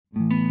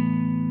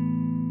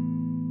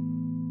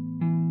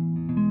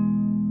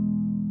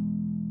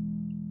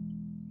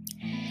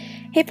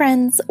Hey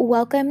friends,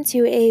 welcome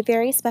to a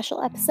very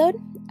special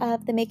episode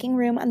of the Making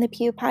Room on the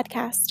Pew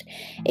podcast,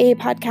 a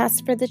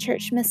podcast for the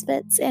church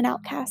misfits and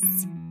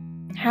outcasts.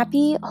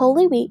 Happy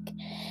Holy Week.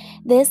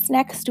 This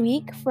next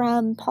week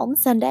from Palm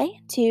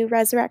Sunday to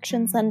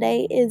Resurrection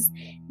Sunday is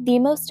the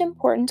most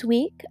important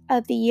week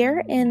of the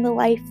year in the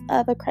life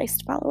of a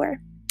Christ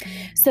follower.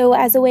 So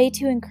as a way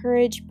to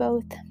encourage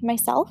both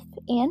myself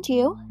and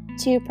you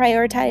to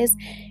prioritize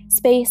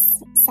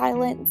space,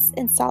 silence,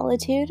 and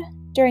solitude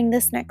during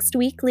this next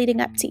week leading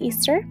up to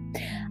Easter,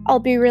 I'll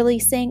be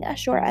releasing a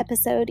short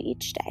episode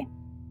each day.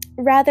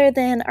 Rather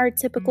than our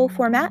typical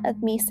format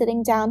of me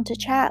sitting down to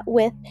chat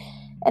with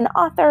an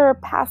author,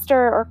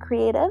 pastor, or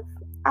creative,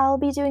 I'll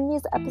be doing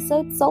these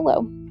episodes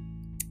solo.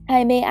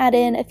 I may add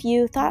in a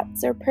few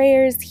thoughts or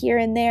prayers here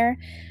and there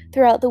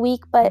throughout the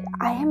week, but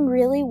I am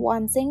really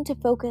wanting to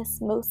focus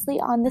mostly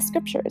on the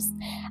scriptures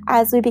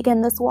as we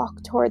begin this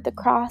walk toward the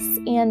cross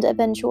and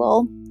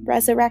eventual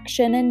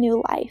resurrection and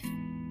new life.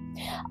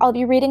 I'll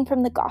be reading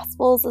from the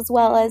Gospels as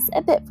well as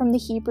a bit from the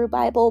Hebrew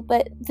Bible,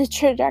 but the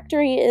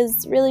trajectory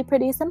is really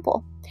pretty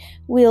simple.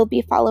 We'll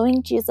be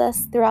following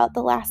Jesus throughout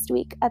the last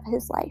week of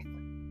his life.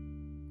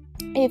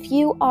 If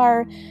you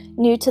are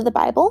new to the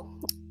Bible,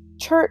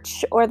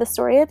 church, or the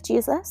story of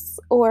Jesus,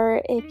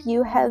 or if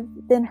you have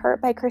been hurt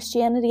by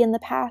Christianity in the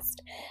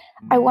past,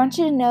 I want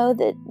you to know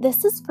that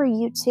this is for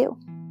you too.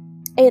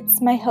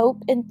 It's my hope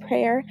and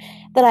prayer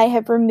that I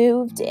have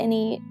removed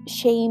any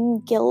shame,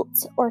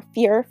 guilt, or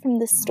fear from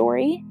this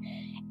story,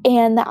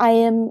 and that I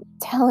am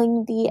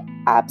telling the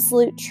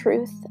absolute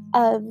truth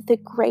of the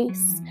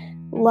grace,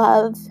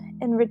 love,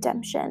 and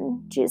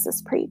redemption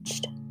Jesus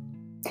preached.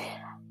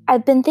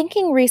 I've been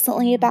thinking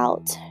recently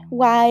about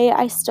why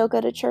I still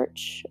go to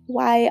church,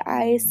 why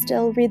I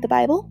still read the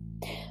Bible,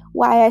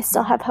 why I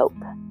still have hope.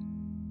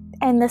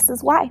 And this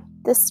is why,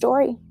 this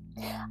story.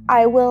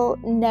 I will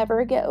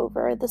never get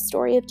over the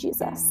story of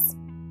Jesus.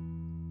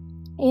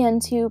 And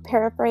to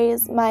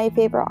paraphrase my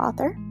favorite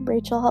author,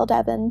 Rachel Held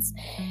Evans,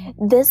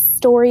 this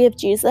story of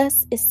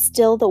Jesus is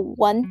still the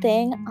one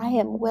thing I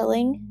am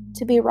willing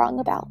to be wrong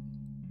about.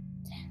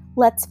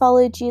 Let's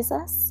follow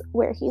Jesus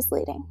where he's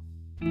leading.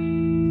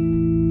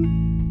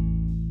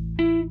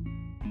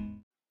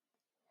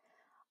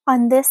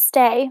 On this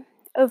day,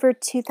 over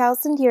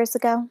 2,000 years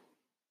ago,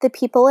 the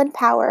people in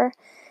power,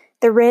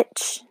 the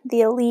rich,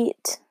 the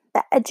elite,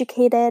 the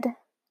educated,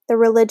 the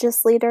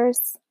religious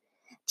leaders,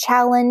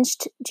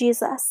 challenged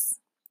Jesus,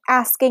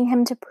 asking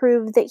him to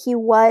prove that he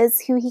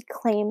was who he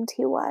claimed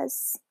he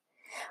was.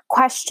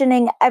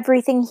 Questioning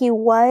everything he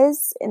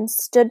was and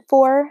stood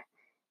for,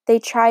 they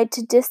tried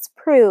to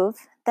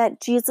disprove that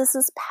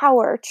Jesus'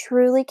 power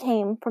truly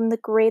came from the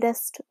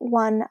greatest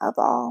one of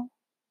all.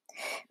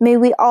 May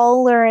we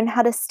all learn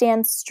how to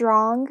stand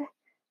strong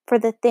for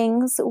the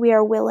things we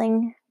are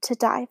willing to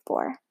die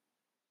for.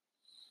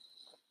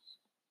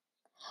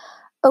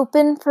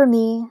 Open for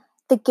me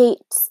the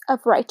gates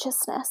of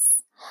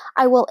righteousness.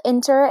 I will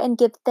enter and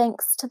give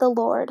thanks to the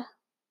Lord.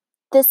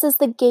 This is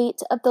the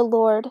gate of the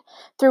Lord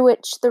through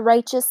which the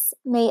righteous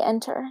may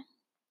enter.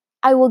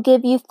 I will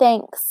give you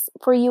thanks,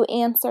 for you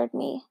answered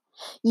me.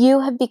 You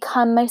have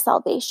become my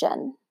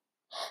salvation.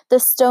 The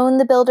stone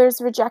the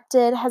builders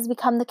rejected has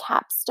become the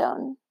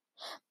capstone.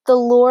 The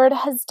Lord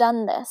has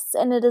done this,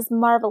 and it is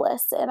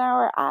marvelous in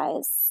our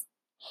eyes.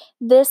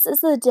 This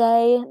is the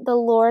day the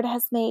Lord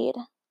has made.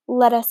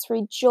 Let us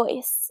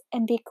rejoice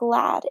and be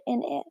glad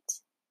in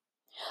it.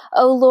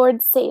 O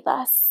Lord, save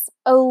us.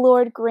 O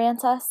Lord,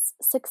 grant us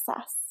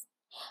success.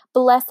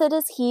 Blessed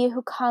is he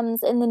who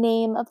comes in the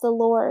name of the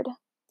Lord.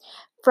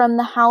 From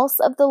the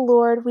house of the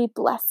Lord we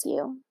bless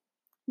you.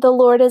 The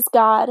Lord is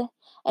God,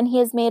 and he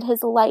has made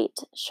his light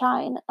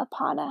shine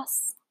upon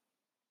us.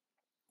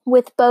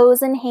 With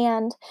bows in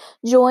hand,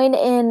 join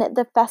in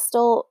the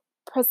festal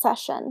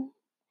procession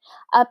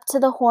up to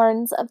the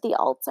horns of the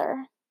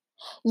altar.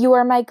 You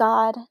are my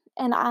God,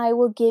 and I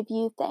will give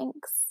you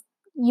thanks.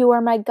 You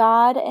are my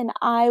God, and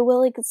I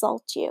will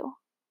exalt you.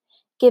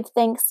 Give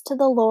thanks to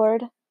the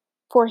Lord,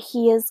 for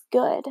he is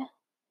good.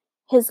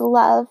 His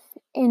love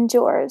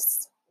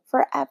endures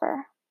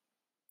forever.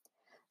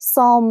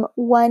 Psalm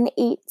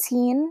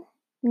 118,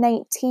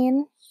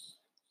 19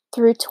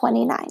 through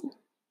 29.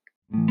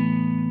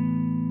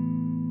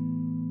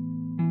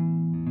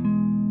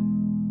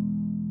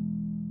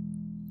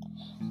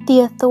 The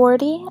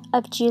authority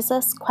of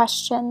Jesus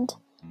questioned,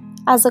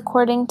 as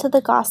according to the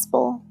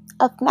Gospel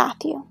of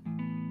Matthew.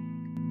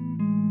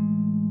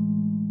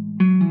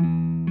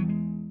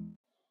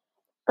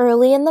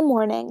 Early in the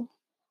morning,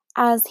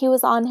 as he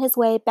was on his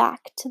way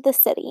back to the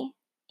city,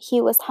 he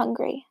was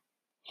hungry.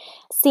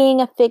 Seeing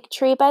a fig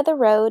tree by the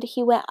road,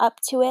 he went up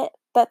to it,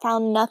 but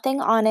found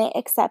nothing on it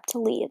except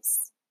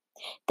leaves.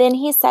 Then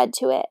he said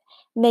to it,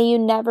 "May you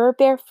never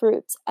bear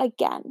fruit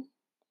again."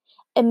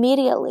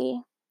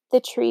 Immediately, the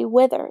tree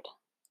withered.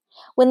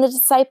 When the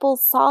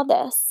disciples saw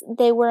this,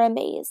 they were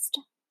amazed.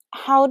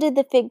 "How did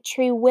the fig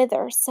tree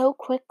wither so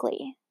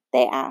quickly?"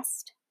 they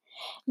asked.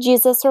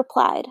 Jesus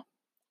replied,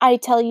 "I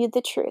tell you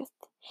the truth.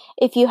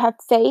 If you have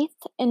faith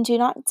and do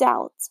not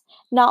doubt,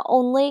 Not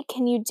only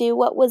can you do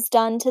what was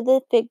done to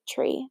the fig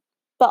tree,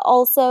 but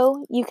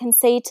also you can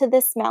say to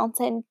this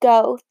mountain,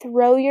 'Go,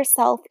 throw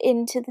yourself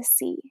into the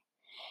sea,'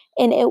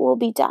 and it will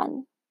be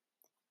done.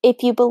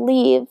 If you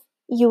believe,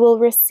 you will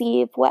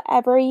receive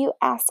whatever you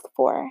ask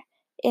for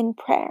in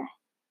prayer."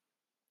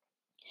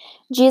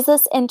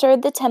 Jesus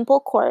entered the temple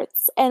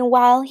courts, and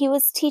while he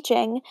was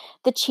teaching,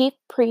 the chief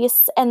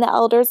priests and the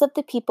elders of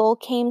the people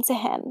came to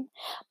him.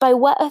 "By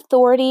what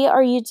authority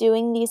are you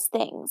doing these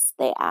things?"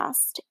 they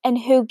asked.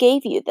 "And who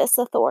gave you this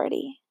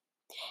authority?"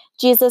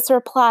 Jesus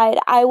replied,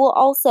 "I will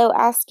also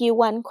ask you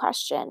one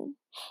question.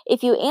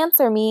 If you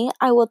answer me,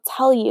 I will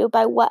tell you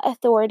by what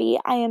authority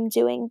I am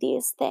doing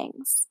these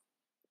things.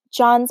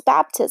 John's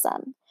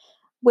baptism,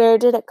 where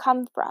did it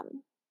come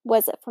from?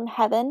 Was it from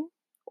heaven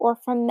or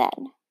from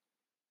men?"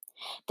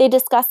 They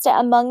discussed it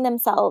among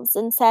themselves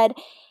and said,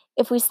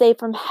 "If we say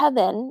from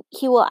heaven,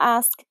 he will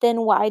ask,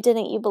 'Then why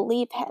didn't you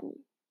believe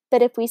him?'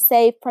 But if we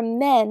say from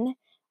men,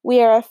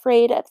 we are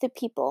afraid of the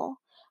people,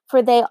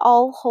 for they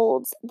all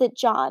hold that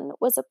John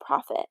was a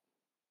prophet."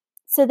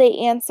 So they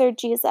answered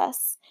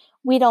Jesus,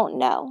 "We don't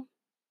know."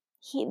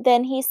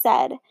 Then he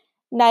said,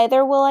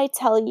 "Neither will I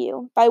tell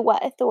you by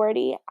what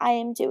authority I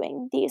am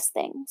doing these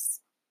things."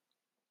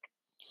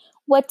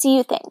 What do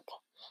you think?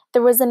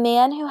 There was a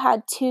man who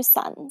had 2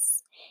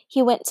 sons.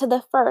 He went to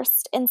the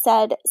first and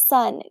said,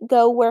 "Son,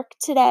 go work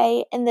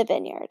today in the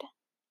vineyard."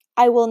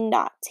 "I will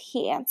not,"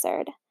 he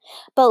answered.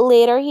 But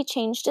later he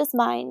changed his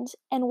mind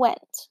and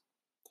went.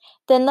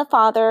 Then the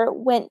father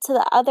went to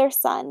the other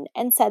son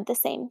and said the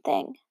same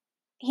thing.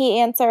 He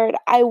answered,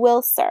 "I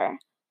will, sir,"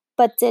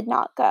 but did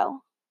not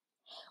go.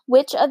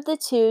 Which of the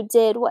 2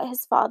 did what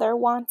his father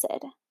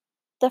wanted?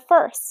 "The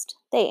first,"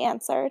 they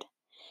answered.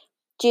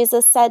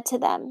 Jesus said to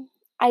them,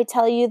 "I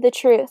tell you the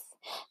truth.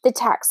 The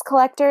tax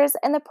collectors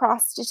and the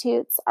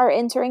prostitutes are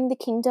entering the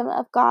kingdom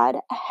of God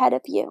ahead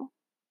of you.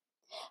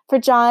 For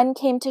John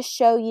came to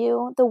show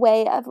you the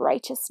way of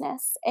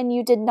righteousness, and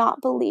you did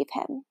not believe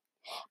him.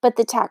 But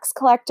the tax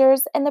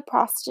collectors and the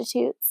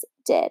prostitutes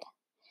did.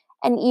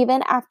 And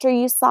even after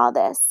you saw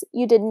this,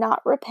 you did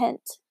not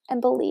repent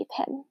and believe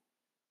him."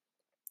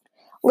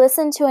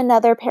 Listen to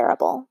another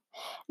parable.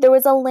 There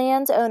was a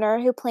landowner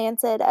who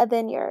planted a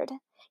vineyard.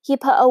 He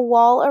put a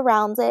wall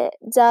around it,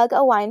 dug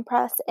a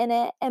winepress in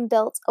it, and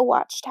built a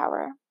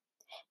watchtower.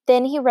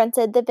 Then he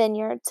rented the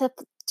vineyard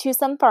to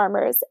some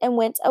farmers and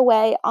went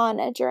away on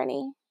a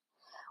journey.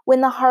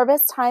 When the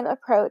harvest time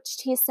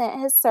approached, he sent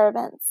his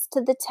servants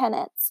to the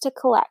tenants to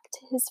collect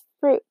his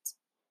fruit.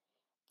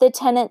 The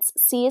tenants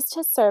seized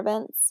his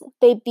servants,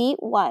 they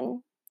beat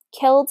one,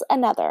 killed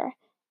another,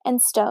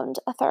 and stoned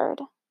a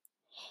third.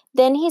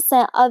 Then he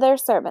sent other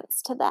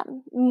servants to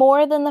them,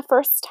 more than the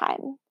first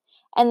time,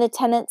 and the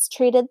tenants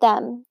treated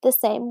them the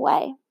same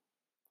way.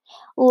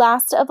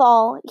 Last of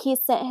all, he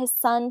sent his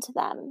son to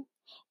them.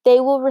 "They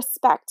will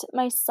respect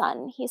my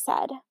son," he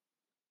said.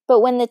 But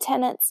when the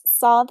tenants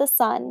saw the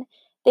son,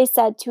 they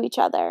said to each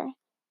other,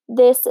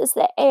 "This is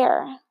the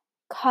heir.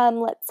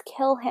 Come, let's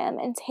kill him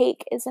and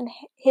take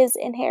his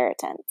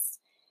inheritance."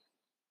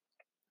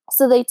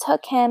 So they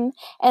took him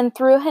and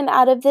threw him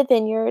out of the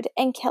vineyard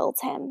and killed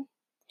him.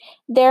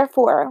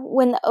 Therefore,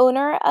 when the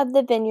owner of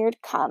the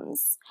vineyard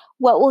comes,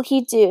 what will he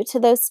do to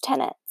those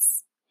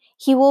tenants?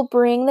 "He will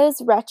bring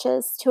those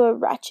wretches to a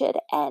wretched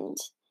end,"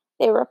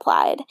 they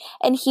replied,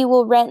 "and he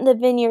will rent the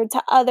vineyard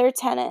to other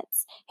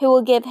tenants who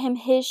will give him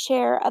his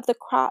share of the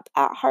crop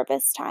at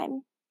harvest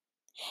time."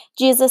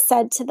 Jesus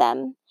said to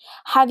them,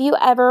 "Have you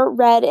ever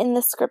read in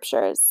the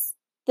scriptures,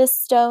 'The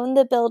stone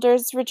the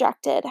builders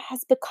rejected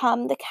has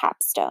become the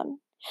capstone.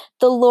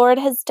 The Lord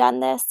has done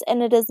this,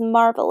 and it is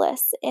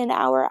marvelous in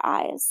our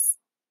eyes.'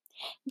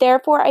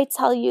 Therefore I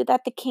tell you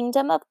that the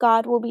kingdom of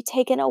God will be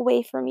taken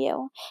away from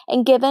you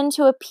and given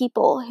to a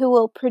people who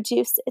will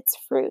produce its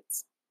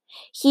fruits.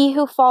 He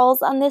who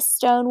falls on this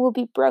stone will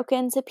be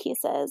broken to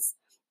pieces,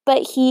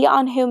 but he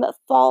on whom it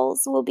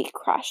falls will be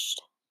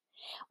crushed."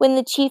 When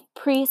the chief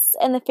priests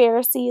and the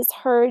Pharisees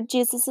heard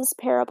Jesus'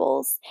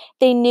 parables,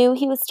 they knew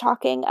he was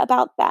talking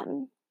about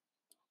them.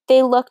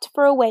 They looked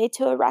for a way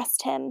to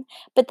arrest him,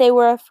 but they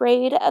were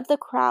afraid of the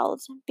crowd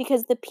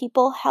because the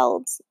people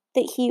held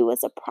that he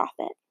was a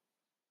prophet.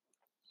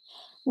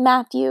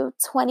 Matthew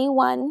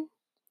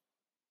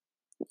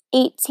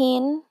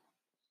 21:18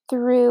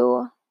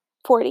 through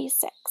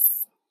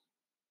 46.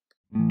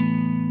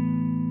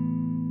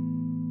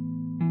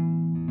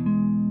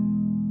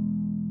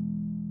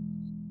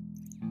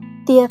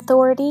 The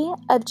authority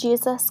of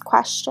Jesus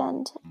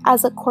questioned,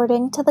 as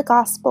according to the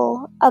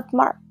Gospel of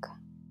Mark.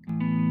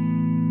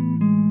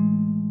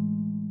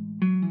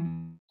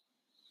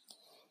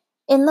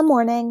 In the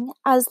morning,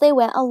 as they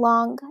went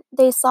along,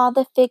 they saw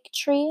the fig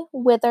tree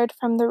withered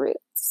from the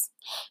roots.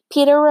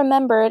 Peter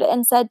remembered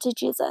and said to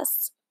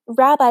Jesus,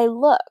 "Rabbi,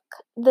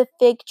 look, the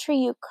fig tree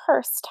you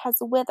cursed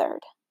has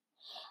withered."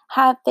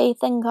 "Have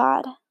faith in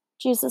God,"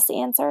 Jesus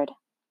answered.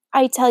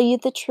 "I tell you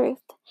the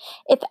truth.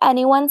 If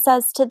anyone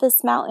says to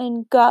this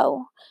mountain,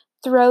 'Go,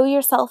 throw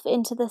yourself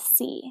into the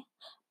sea,'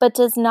 but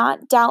does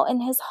not doubt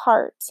in his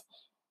heart,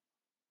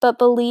 but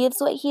believes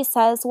what he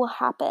says will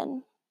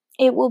happen.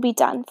 It will be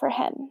done for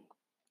him.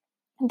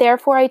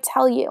 Therefore, I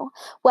tell you,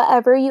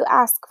 whatever you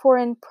ask for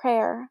in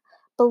prayer,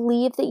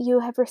 believe that you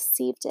have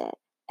received it,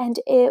 and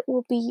it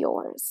will be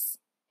yours.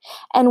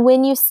 And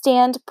when you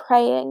stand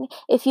praying,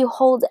 if you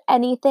hold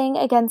anything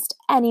against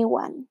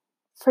anyone,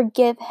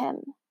 forgive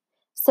him,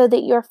 so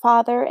that your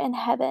Father in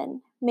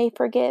heaven may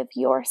forgive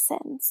your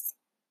sins.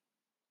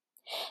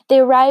 They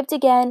arrived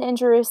again in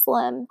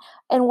Jerusalem,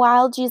 and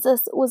while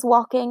Jesus was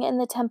walking in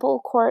the temple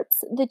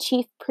courts, the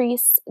chief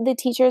priests, the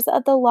teachers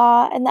of the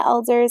law, and the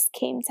elders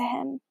came to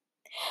him.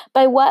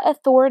 "By what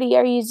authority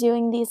are you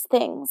doing these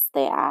things?"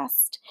 they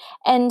asked.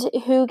 "And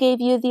who gave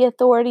you the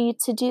authority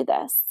to do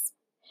this?"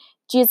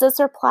 Jesus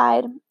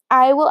replied,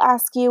 "I will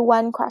ask you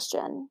one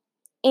question.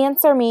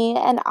 Answer me,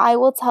 and I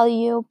will tell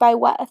you by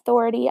what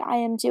authority I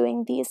am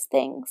doing these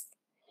things.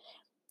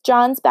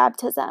 John's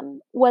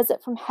baptism, was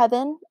it from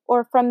heaven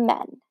or from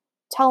men?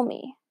 Tell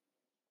me."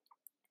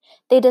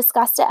 They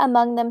discussed it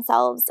among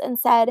themselves and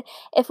said,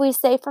 "If we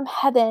say from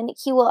heaven,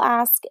 he will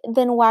ask,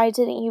 'Then why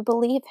didn't you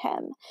believe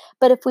him?'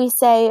 But if we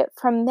say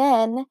from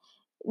men,"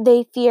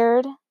 they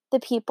feared the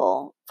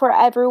people, for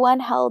everyone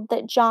held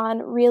that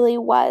John really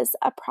was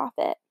a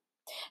prophet.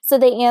 So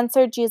they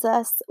answered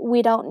Jesus,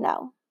 "We don't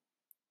know."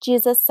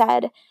 Jesus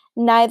said,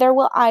 "Neither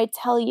will I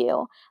tell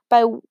you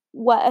by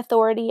what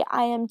authority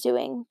I am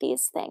doing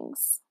these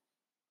things."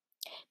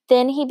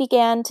 Then he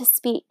began to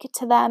speak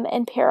to them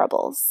in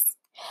parables.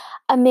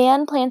 "A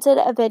man planted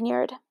a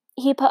vineyard.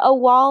 He put a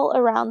wall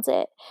around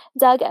it,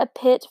 dug a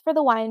pit for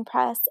the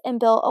winepress, and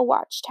built a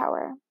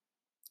watchtower.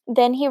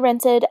 Then he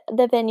rented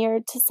the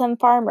vineyard to some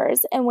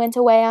farmers and went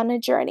away on a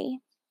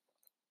journey.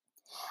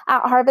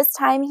 At harvest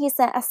time, he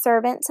sent a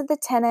servant to the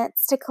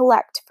tenants to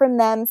collect from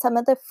them some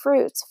of the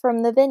fruit from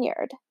the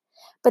vineyard.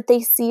 But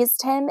they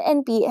seized him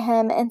and beat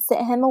him and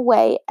sent him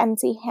away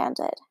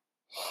empty-handed.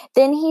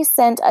 Then he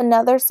sent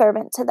another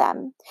servant to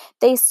them.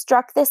 They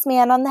struck this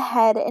man on the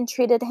head and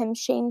treated him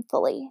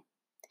shamefully.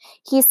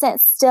 He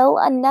sent still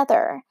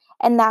another,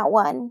 and that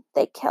one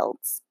they killed.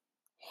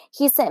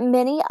 He sent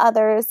many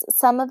others.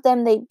 Some of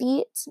them they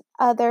beat,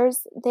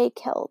 others they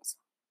killed.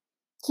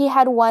 He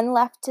had one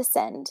left to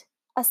send,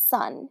 a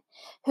son,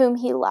 whom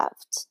he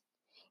loved.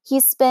 He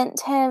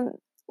sent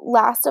him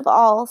last of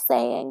all,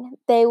 saying,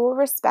 'They will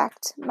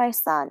respect my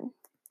son.'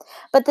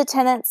 But the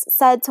tenants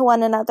said to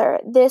one another,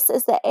 'This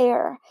is the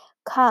heir.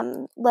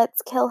 Come,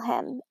 let's kill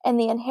him, and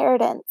the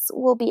inheritance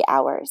will be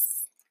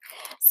ours.'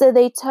 So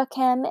they took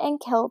him and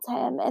killed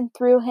him and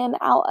threw him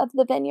out of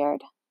the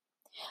vineyard.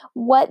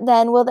 What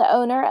then will the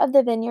owner of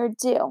the vineyard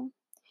do?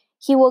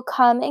 He will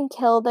come and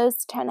kill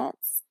those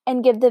tenants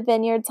and give the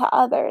vineyard to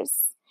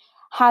others.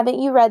 Haven't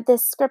you read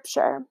this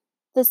scripture?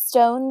 The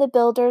stone the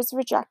builders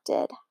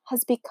rejected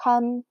has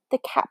become the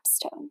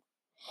capstone.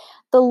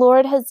 The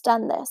Lord has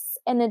done this,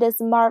 and it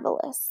is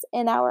marvelous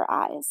in our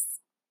eyes."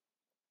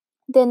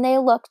 Then they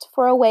looked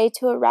for a way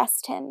to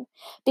arrest him,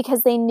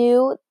 because they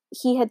knew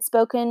he had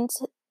spoken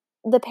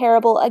the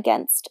parable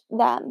against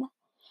them.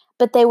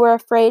 But they were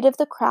afraid of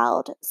the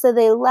crowd, so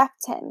they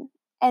left him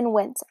and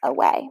went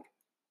away.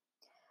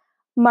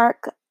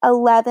 Mark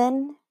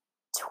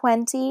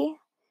 11:20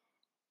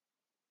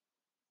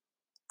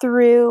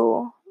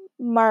 through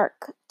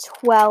Mark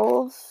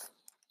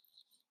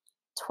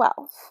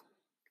 12:12.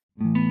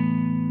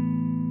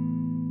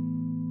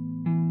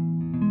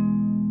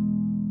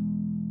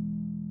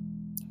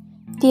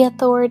 The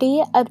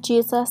authority of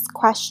Jesus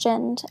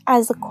questioned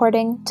as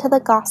according to the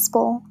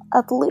Gospel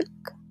of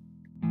Luke.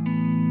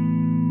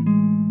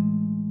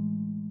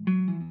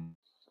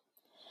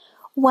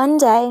 One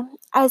day,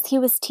 as he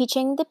was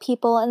teaching the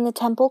people in the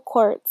temple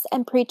courts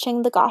and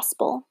preaching the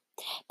gospel,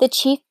 the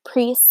chief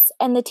priests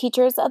and the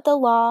teachers of the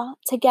law,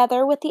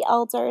 together with the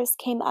elders,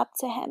 came up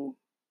to him.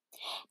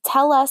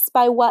 "Tell us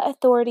by what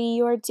authority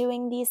you are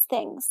doing these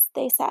things,"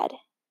 they said.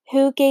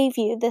 "Who gave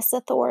you this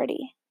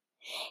authority?"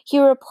 He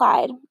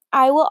replied,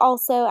 "I will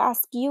also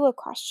ask you a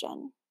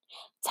question.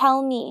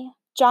 Tell me,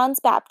 John's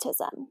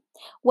baptism,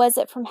 was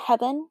it from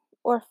heaven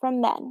or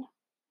from men?"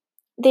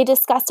 They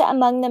discussed it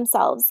among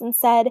themselves and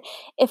said,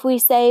 "If we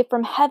say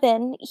from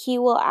heaven, he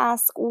will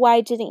ask,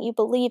 'Why didn't you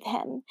believe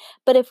him?'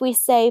 But if we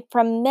say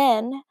from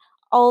men,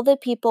 all the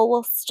people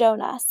will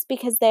stone us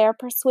because they are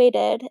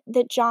persuaded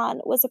that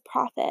John was a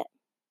prophet."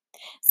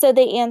 So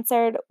they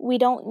answered, "We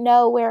don't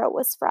know where it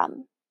was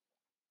from."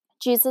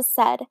 Jesus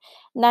said,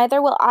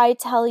 "Neither will I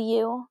tell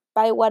you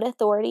by what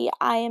authority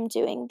I am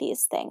doing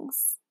these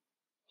things."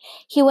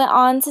 He went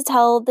on to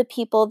tell the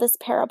people this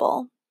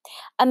parable.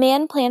 A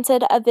man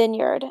planted a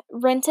vineyard,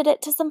 rented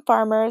it to some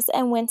farmers,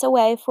 and went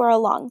away for a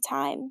long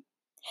time.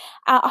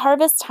 At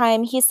harvest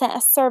time, he sent a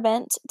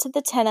servant to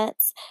the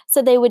tenants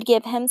so they would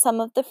give him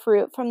some of the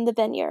fruit from the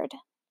vineyard.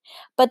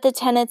 But the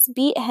tenants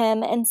beat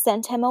him and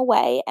sent him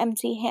away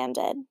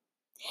empty-handed.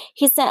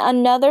 He sent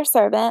another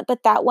servant,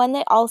 but that one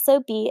they also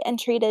beat and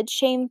treated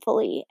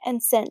shamefully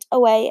and sent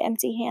away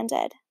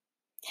empty-handed.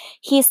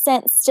 He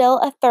sent still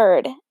a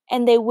third,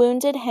 and they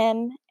wounded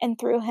him and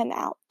threw him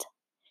out.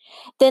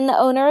 Then the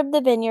owner of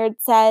the vineyard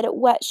said,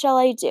 "What shall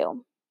I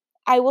do?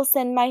 I will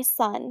send my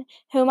son,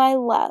 whom I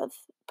love.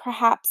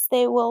 Perhaps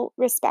they will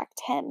respect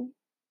him."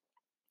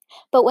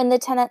 But when the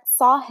tenants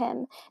saw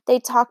him, they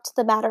talked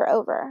the matter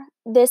over.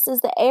 "This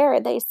is the heir,"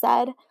 they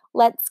said.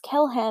 "Let's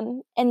kill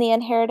him, and the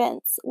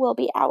inheritance will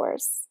be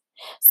ours."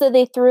 So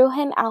they threw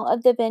him out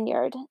of the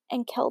vineyard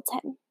and killed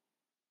him.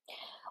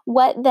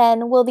 What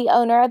then will the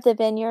owner of the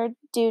vineyard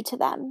do to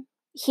them?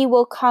 He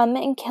will come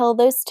and kill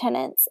those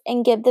tenants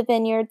and give the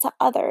vineyard to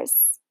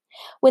others.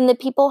 When the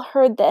people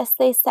heard this,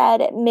 they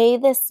said, "May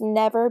this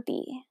never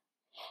be."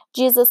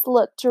 Jesus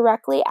looked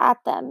directly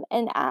at them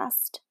and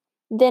asked,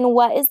 "Then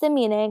what is the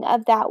meaning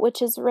of that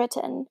which is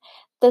written?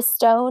 The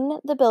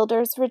stone the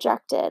builders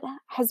rejected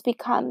has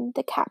become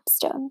the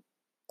capstone.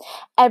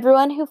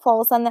 Everyone who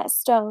falls on that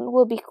stone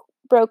will be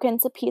broken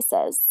to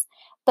pieces,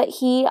 but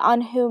he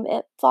on whom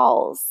it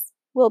falls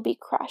will be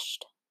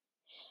crushed."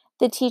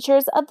 The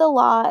teachers of the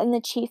law and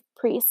the chief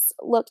priests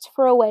looked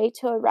for a way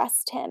to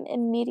arrest him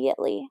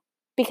immediately,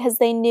 because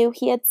they knew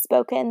he had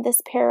spoken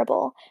this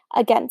parable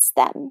against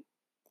them.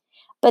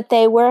 But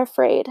they were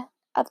afraid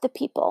of the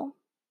people.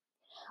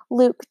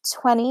 Luke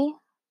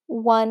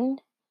 20:1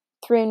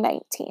 through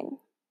 19.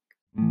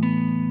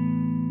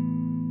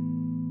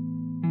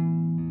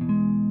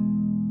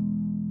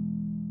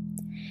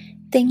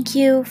 Thank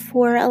you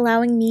for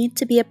allowing me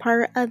to be a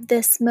part of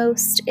this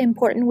most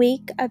important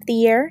week of the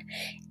year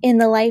in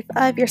the life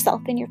of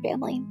yourself and your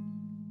family.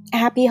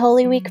 Happy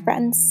Holy Week,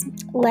 friends.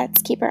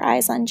 Let's keep our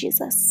eyes on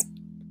Jesus.